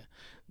out there.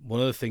 One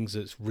of the things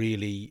that's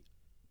really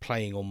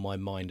playing on my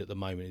mind at the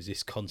moment is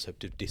this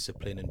concept of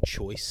discipline and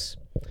choice.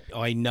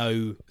 I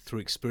know through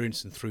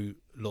experience and through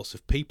lots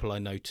of people I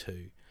know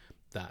too,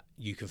 that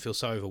you can feel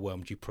so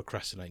overwhelmed you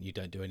procrastinate and you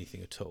don't do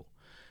anything at all.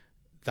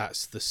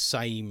 That's the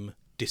same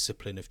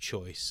discipline of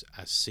choice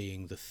as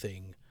seeing the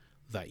thing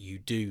that you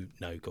do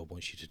know God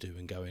wants you to do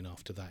and going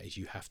after that. Is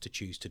you have to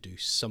choose to do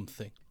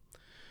something.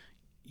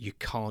 You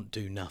can't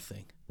do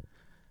nothing.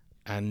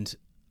 And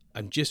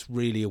I'm just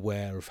really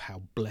aware of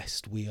how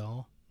blessed we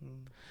are.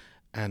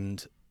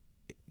 And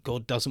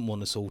God doesn't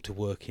want us all to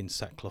work in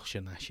sackcloth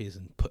and ashes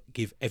and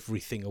give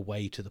everything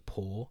away to the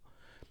poor,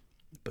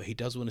 but he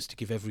does want us to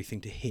give everything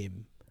to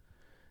him.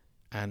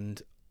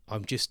 And I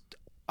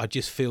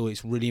just feel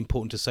it's really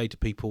important to say to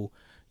people,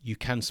 you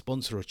can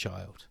sponsor a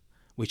child,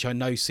 which I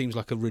know seems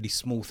like a really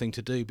small thing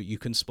to do, but you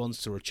can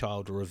sponsor a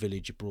child or a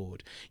village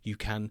abroad. You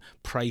can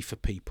pray for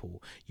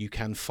people. You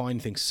can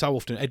find things. So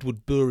often,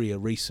 Edward Buria,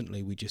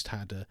 recently we just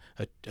had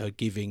a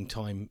giving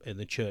time in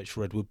the church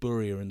for Edward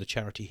Buria and the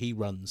charity he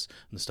runs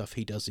and the stuff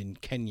he does in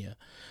Kenya.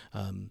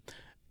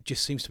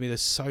 Just seems to me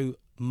there's so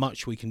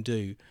much we can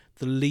do.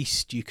 The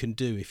least you can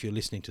do, if you're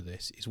listening to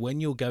this, is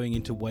when you're going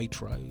into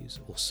Waitrose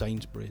or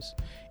Sainsbury's,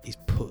 is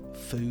put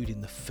food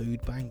in the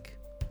food bank.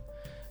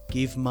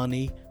 Give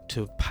money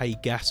to pay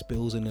gas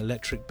bills and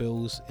electric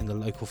bills in the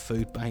local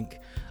food bank.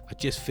 I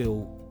just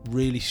feel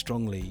really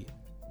strongly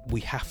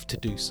we have to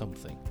do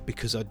something,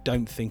 because I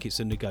don't think it's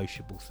a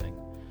negotiable thing.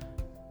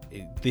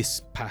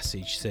 This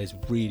passage says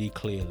really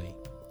clearly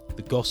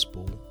the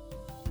gospel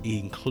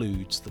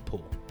includes the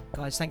poor.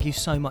 Guys, thank you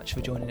so much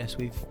for joining us.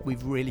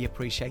 We've really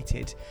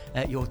appreciated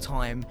your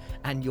time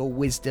and your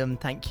wisdom.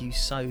 Thank you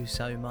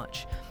so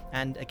much.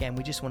 And again,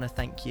 we just want to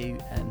thank you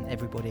and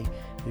everybody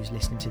who's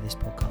listening to this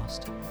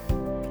podcast.